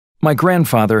My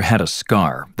grandfather had a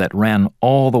scar that ran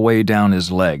all the way down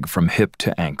his leg from hip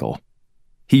to ankle.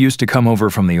 He used to come over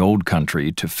from the old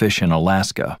country to fish in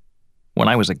Alaska. When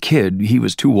I was a kid, he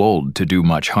was too old to do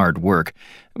much hard work,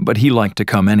 but he liked to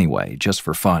come anyway, just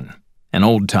for fun. An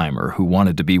old-timer who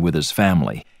wanted to be with his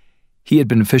family. He had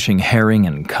been fishing herring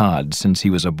and cod since he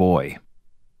was a boy.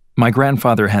 My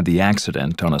grandfather had the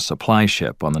accident on a supply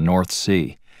ship on the North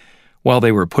Sea. While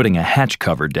they were putting a hatch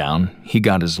cover down, he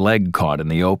got his leg caught in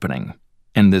the opening,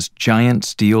 and this giant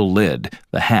steel lid,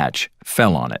 the hatch,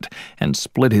 fell on it and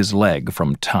split his leg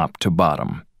from top to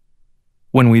bottom.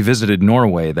 When we visited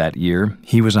Norway that year,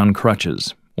 he was on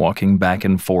crutches, walking back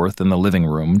and forth in the living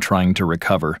room trying to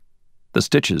recover. The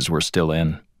stitches were still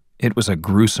in. It was a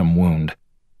gruesome wound,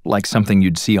 like something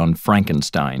you'd see on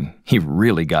Frankenstein. He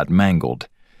really got mangled.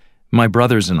 My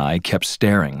brothers and I kept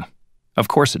staring. Of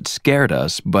course it scared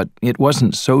us, but it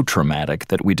wasn't so traumatic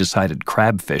that we decided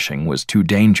crab fishing was too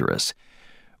dangerous.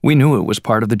 We knew it was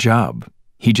part of the job.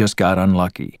 He just got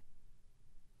unlucky.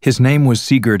 His name was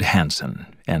Sigurd Hansen,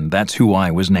 and that's who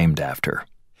I was named after.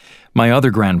 My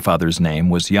other grandfather's name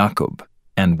was Jakob,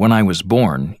 and when I was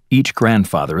born, each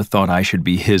grandfather thought I should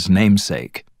be his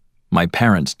namesake. My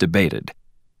parents debated.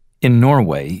 In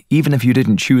Norway, even if you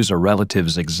didn't choose a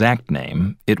relative's exact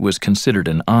name, it was considered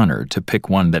an honor to pick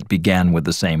one that began with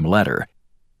the same letter.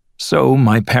 So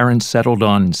my parents settled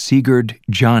on Sigurd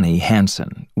Johnny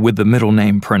Hansen, with the middle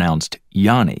name pronounced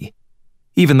Yanni.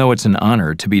 Even though it's an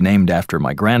honor to be named after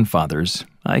my grandfathers,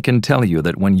 I can tell you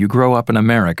that when you grow up in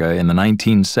America in the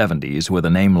 1970s with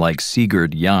a name like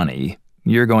Sigurd Yanni,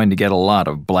 you're going to get a lot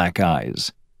of black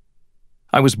eyes.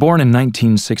 I was born in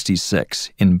 1966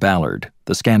 in Ballard,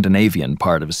 the Scandinavian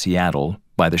part of Seattle,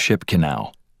 by the ship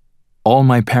canal. All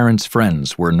my parents'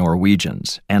 friends were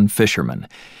Norwegians and fishermen.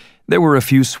 There were a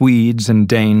few Swedes and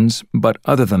Danes, but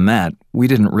other than that, we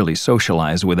didn't really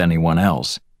socialize with anyone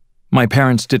else. My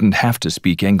parents didn't have to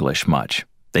speak English much.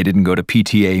 They didn't go to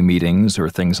PTA meetings or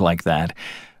things like that.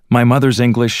 My mother's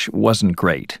English wasn't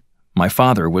great. My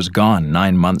father was gone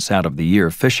 9 months out of the year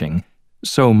fishing,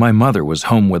 so my mother was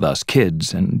home with us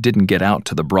kids and didn't get out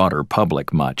to the broader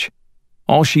public much.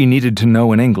 All she needed to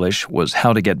know in English was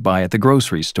how to get by at the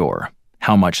grocery store,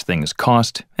 how much things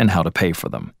cost, and how to pay for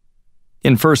them.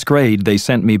 In first grade, they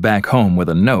sent me back home with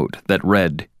a note that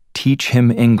read, "Teach him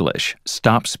English,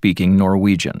 stop speaking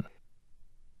Norwegian."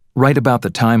 Right about the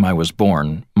time I was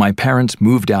born, my parents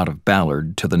moved out of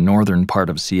Ballard to the northern part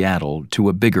of Seattle to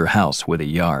a bigger house with a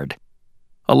yard.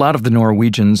 A lot of the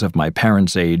Norwegians of my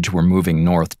parents' age were moving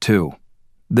north too.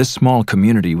 This small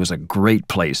community was a great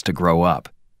place to grow up.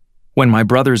 When my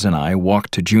brothers and I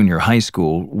walked to junior high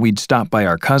school, we'd stop by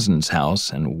our cousin's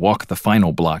house and walk the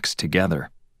final blocks together.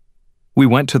 We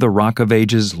went to the Rock of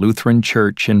Ages Lutheran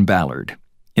Church in Ballard.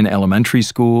 In elementary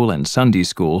school and Sunday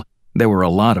school, there were a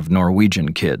lot of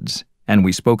Norwegian kids, and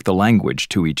we spoke the language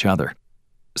to each other.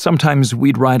 Sometimes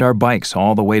we'd ride our bikes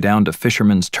all the way down to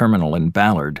Fisherman's Terminal in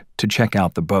Ballard to check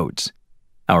out the boats.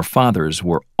 Our fathers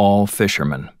were all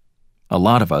fishermen. A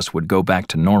lot of us would go back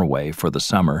to Norway for the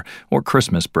summer or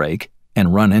Christmas break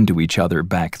and run into each other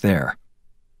back there.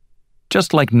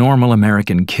 Just like normal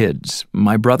American kids,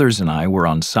 my brothers and I were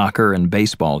on soccer and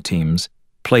baseball teams,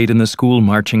 played in the school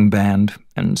marching band,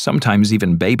 and sometimes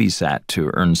even babysat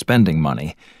to earn spending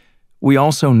money. We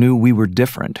also knew we were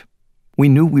different. We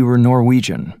knew we were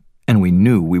Norwegian, and we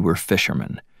knew we were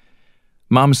fishermen.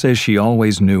 Mom says she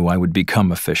always knew I would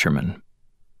become a fisherman.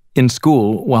 In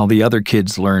school, while the other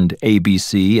kids learned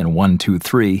ABC and 1, 2,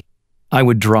 3, I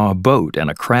would draw a boat and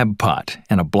a crab pot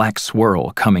and a black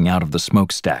swirl coming out of the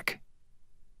smokestack.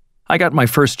 I got my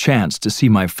first chance to see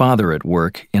my father at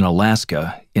work in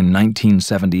Alaska in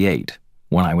 1978,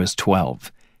 when I was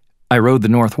 12. I rode the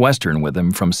Northwestern with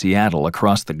him from Seattle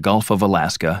across the Gulf of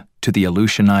Alaska to the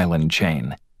Aleutian Island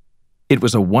chain. It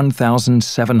was a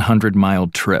 1,700-mile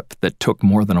trip that took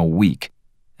more than a week,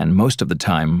 and most of the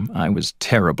time I was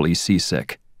terribly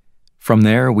seasick. From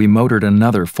there, we motored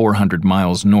another 400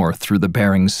 miles north through the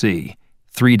Bering Sea,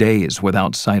 3 days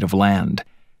without sight of land.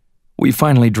 We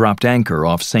finally dropped anchor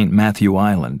off St. Matthew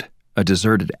Island, a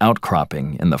deserted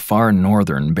outcropping in the far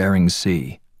northern Bering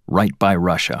Sea, right by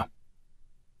Russia.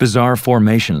 Bizarre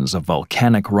formations of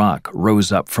volcanic rock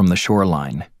rose up from the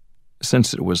shoreline.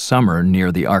 Since it was summer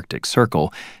near the Arctic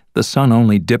Circle, the sun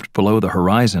only dipped below the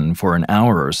horizon for an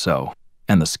hour or so,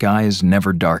 and the skies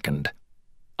never darkened.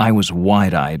 I was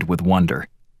wide-eyed with wonder.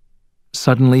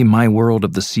 Suddenly, my world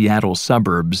of the Seattle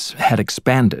suburbs had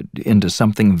expanded into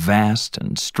something vast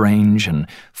and strange and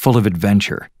full of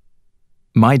adventure.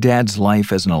 My dad's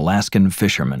life as an Alaskan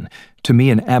fisherman, to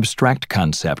me an abstract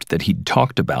concept that he'd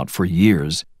talked about for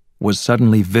years, was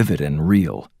suddenly vivid and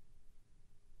real.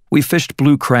 We fished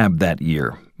blue crab that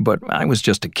year, but I was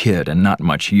just a kid and not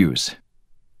much use.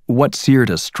 What seared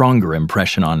a stronger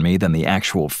impression on me than the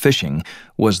actual fishing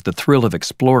was the thrill of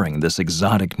exploring this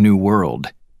exotic new world.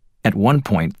 At one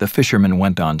point, the fishermen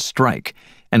went on strike,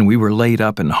 and we were laid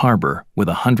up in harbor with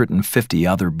 150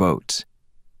 other boats.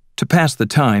 To pass the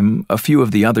time, a few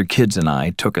of the other kids and I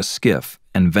took a skiff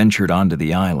and ventured onto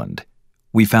the island.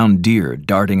 We found deer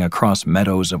darting across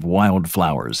meadows of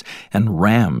wildflowers and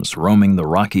rams roaming the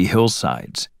rocky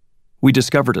hillsides. We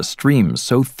discovered a stream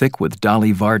so thick with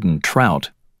Dolly Varden trout,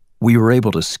 we were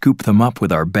able to scoop them up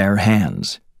with our bare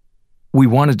hands. We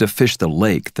wanted to fish the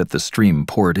lake that the stream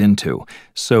poured into,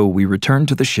 so we returned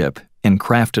to the ship and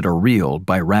crafted a reel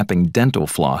by wrapping dental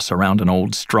floss around an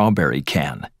old strawberry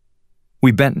can.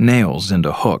 We bent nails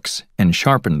into hooks and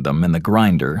sharpened them in the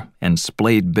grinder and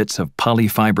splayed bits of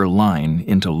polyfiber line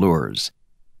into lures.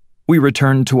 We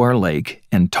returned to our lake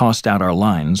and tossed out our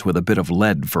lines with a bit of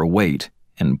lead for weight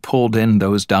and pulled in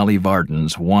those Dolly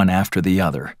Vardens one after the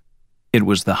other. It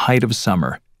was the height of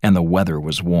summer and the weather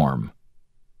was warm.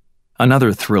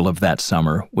 Another thrill of that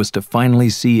summer was to finally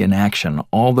see in action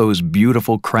all those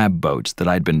beautiful crab boats that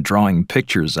I'd been drawing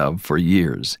pictures of for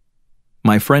years.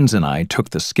 My friends and I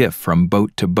took the skiff from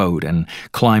boat to boat and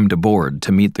climbed aboard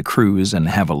to meet the crews and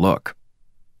have a look.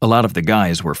 A lot of the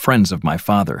guys were friends of my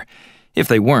father. If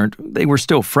they weren't, they were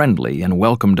still friendly and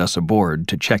welcomed us aboard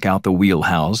to check out the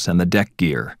wheelhouse and the deck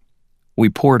gear. We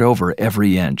pored over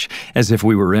every inch, as if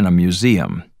we were in a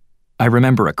museum. I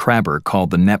remember a crabber called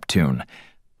the Neptune.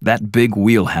 That big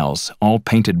wheelhouse, all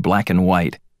painted black and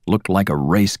white, looked like a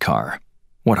race car.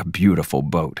 What a beautiful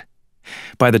boat.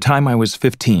 By the time I was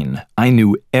 15, I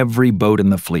knew every boat in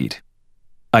the fleet.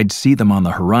 I'd see them on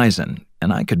the horizon,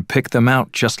 and I could pick them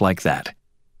out just like that.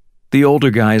 The older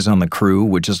guys on the crew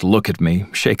would just look at me,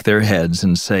 shake their heads,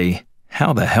 and say,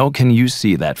 "How the hell can you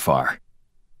see that far?"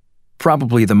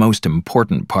 Probably the most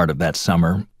important part of that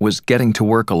summer was getting to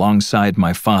work alongside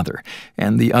my father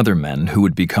and the other men who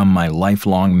would become my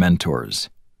lifelong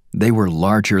mentors. They were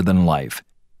larger than life.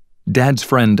 Dad's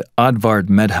friend Oddvard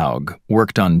Medhaug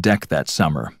worked on deck that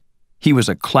summer. He was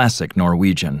a classic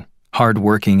Norwegian,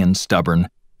 hard-working and stubborn,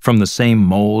 from the same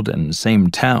mold and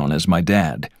same town as my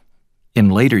dad.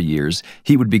 In later years,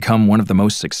 he would become one of the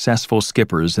most successful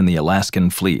skippers in the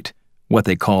Alaskan fleet, what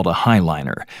they called a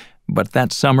highliner, but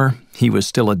that summer, he was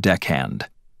still a deckhand.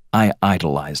 I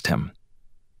idolized him.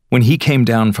 When he came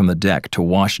down from the deck to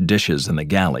wash dishes in the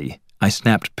galley, I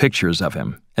snapped pictures of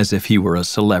him as if he were a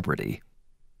celebrity.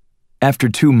 After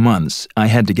 2 months, I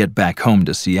had to get back home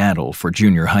to Seattle for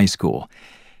junior high school.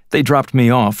 They dropped me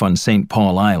off on St.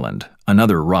 Paul Island,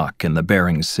 another rock in the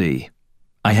Bering Sea.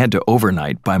 I had to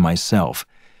overnight by myself.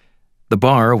 The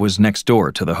bar was next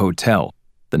door to the hotel.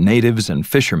 The natives and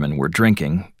fishermen were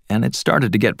drinking, and it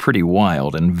started to get pretty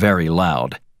wild and very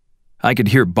loud. I could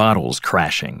hear bottles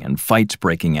crashing and fights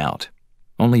breaking out.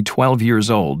 Only 12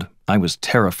 years old, I was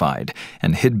terrified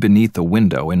and hid beneath the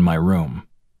window in my room.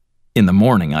 In the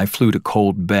morning, I flew to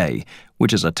Cold Bay,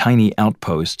 which is a tiny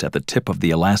outpost at the tip of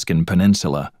the Alaskan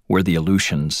Peninsula where the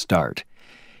Aleutians start.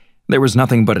 There was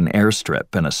nothing but an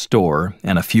airstrip and a store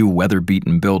and a few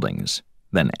weather-beaten buildings,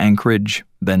 then Anchorage,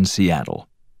 then Seattle.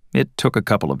 It took a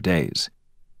couple of days.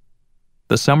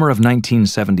 The summer of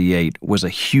 1978 was a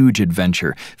huge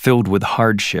adventure filled with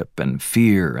hardship and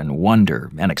fear and wonder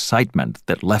and excitement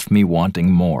that left me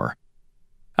wanting more.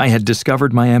 I had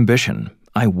discovered my ambition.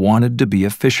 I wanted to be a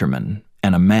fisherman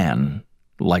and a man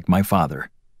like my father.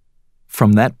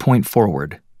 From that point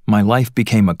forward, my life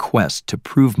became a quest to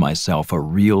prove myself a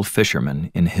real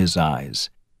fisherman in his eyes.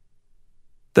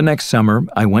 The next summer,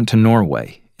 I went to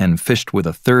Norway and fished with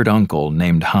a third uncle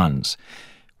named Hans.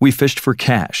 We fished for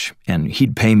cash, and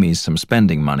he'd pay me some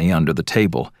spending money under the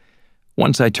table.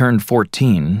 Once I turned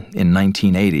 14 in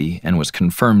 1980 and was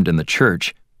confirmed in the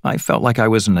church, I felt like I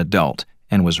was an adult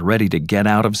and was ready to get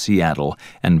out of Seattle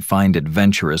and find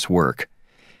adventurous work.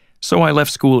 So I left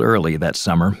school early that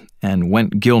summer and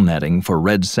went gill netting for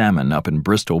red salmon up in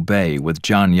Bristol Bay with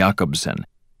John Jacobsen.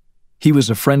 He was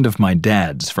a friend of my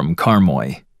dad's from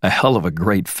Karmoy, a hell of a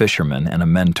great fisherman and a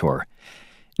mentor.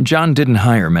 John didn't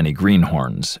hire many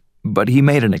greenhorns, but he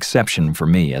made an exception for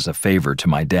me as a favor to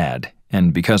my dad,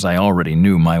 and because I already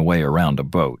knew my way around a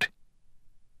boat.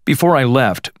 Before I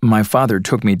left, my father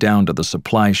took me down to the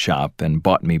supply shop and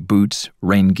bought me boots,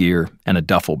 rain gear, and a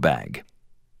duffel bag.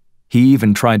 He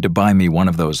even tried to buy me one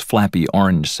of those flappy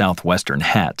orange Southwestern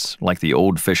hats like the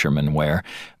old fishermen wear,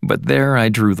 but there I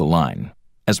drew the line.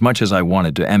 As much as I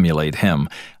wanted to emulate him,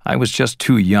 I was just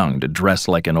too young to dress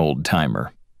like an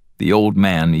old-timer. The old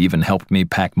man even helped me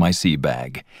pack my sea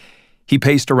bag. He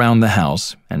paced around the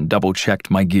house and double-checked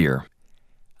my gear.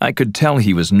 I could tell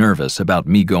he was nervous about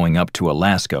me going up to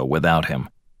Alaska without him,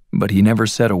 but he never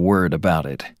said a word about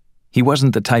it. He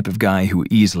wasn't the type of guy who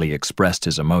easily expressed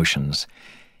his emotions.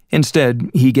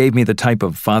 Instead, he gave me the type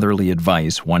of fatherly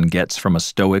advice one gets from a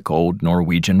stoic old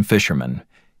Norwegian fisherman.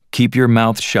 Keep your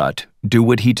mouth shut, do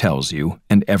what he tells you,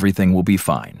 and everything will be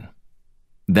fine.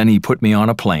 Then he put me on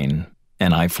a plane,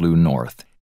 and I flew north.